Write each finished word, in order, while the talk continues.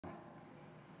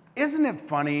isn't it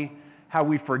funny how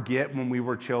we forget when we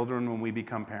were children when we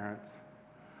become parents?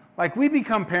 Like, we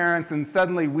become parents and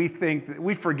suddenly we think that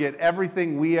we forget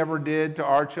everything we ever did to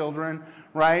our children,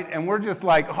 right? And we're just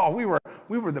like, oh, we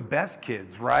were the best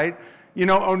kids, right? You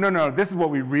know, oh, no, this is what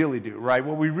we really do, right?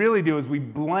 What we really do is we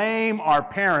blame our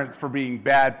parents for being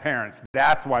bad parents.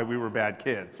 That's why we were bad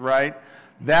kids, right?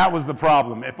 That was the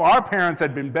problem. If our parents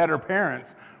had been better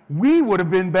parents, we would have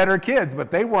been better kids,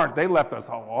 but they weren't. They left us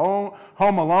home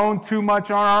alone too much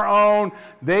on our own.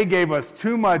 They gave us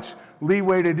too much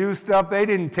leeway to do stuff. They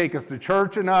didn't take us to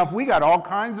church enough. We got all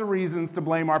kinds of reasons to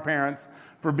blame our parents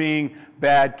for being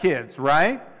bad kids,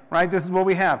 right? Right? This is what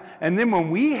we have. And then when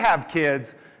we have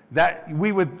kids,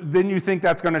 then you think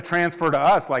that's going to transfer to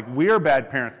us, like we're bad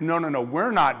parents. No,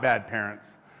 we're not bad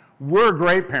parents. We're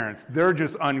great parents. They're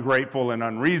just ungrateful and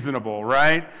unreasonable,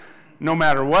 right? No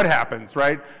matter what happens,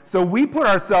 right? So we put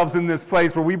ourselves in this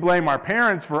place where we blame our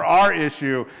parents for our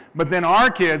issue, but then our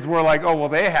kids, we're like, oh, well,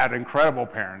 they had incredible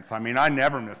parents. I mean, I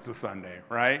never missed a Sunday,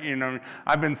 right? You know,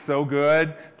 I've been so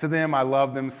good to them. I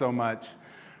love them so much,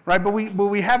 right? But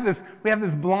we have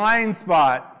this blind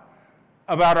spot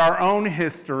about our own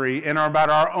history and about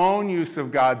our own use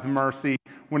of God's mercy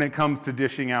when it comes to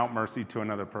dishing out mercy to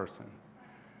another person,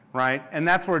 right? And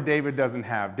that's where David doesn't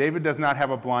have. David does not have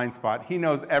a blind spot. He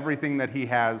knows everything that he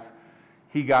has,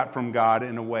 he got from God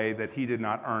in a way that he did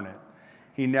not earn it.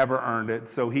 He never earned it,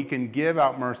 so he can give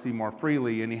out mercy more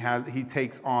freely, and he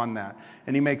takes on that.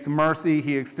 And he makes mercy,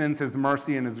 he extends his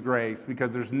mercy and his grace,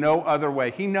 because there's no other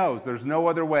way. He knows there's no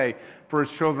other way for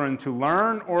his children to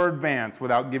learn or advance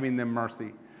without giving them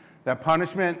mercy. That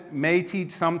punishment may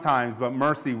teach sometimes, but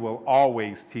mercy will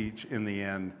always teach in the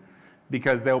end,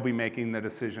 because they'll be making the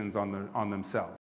decisions on themselves.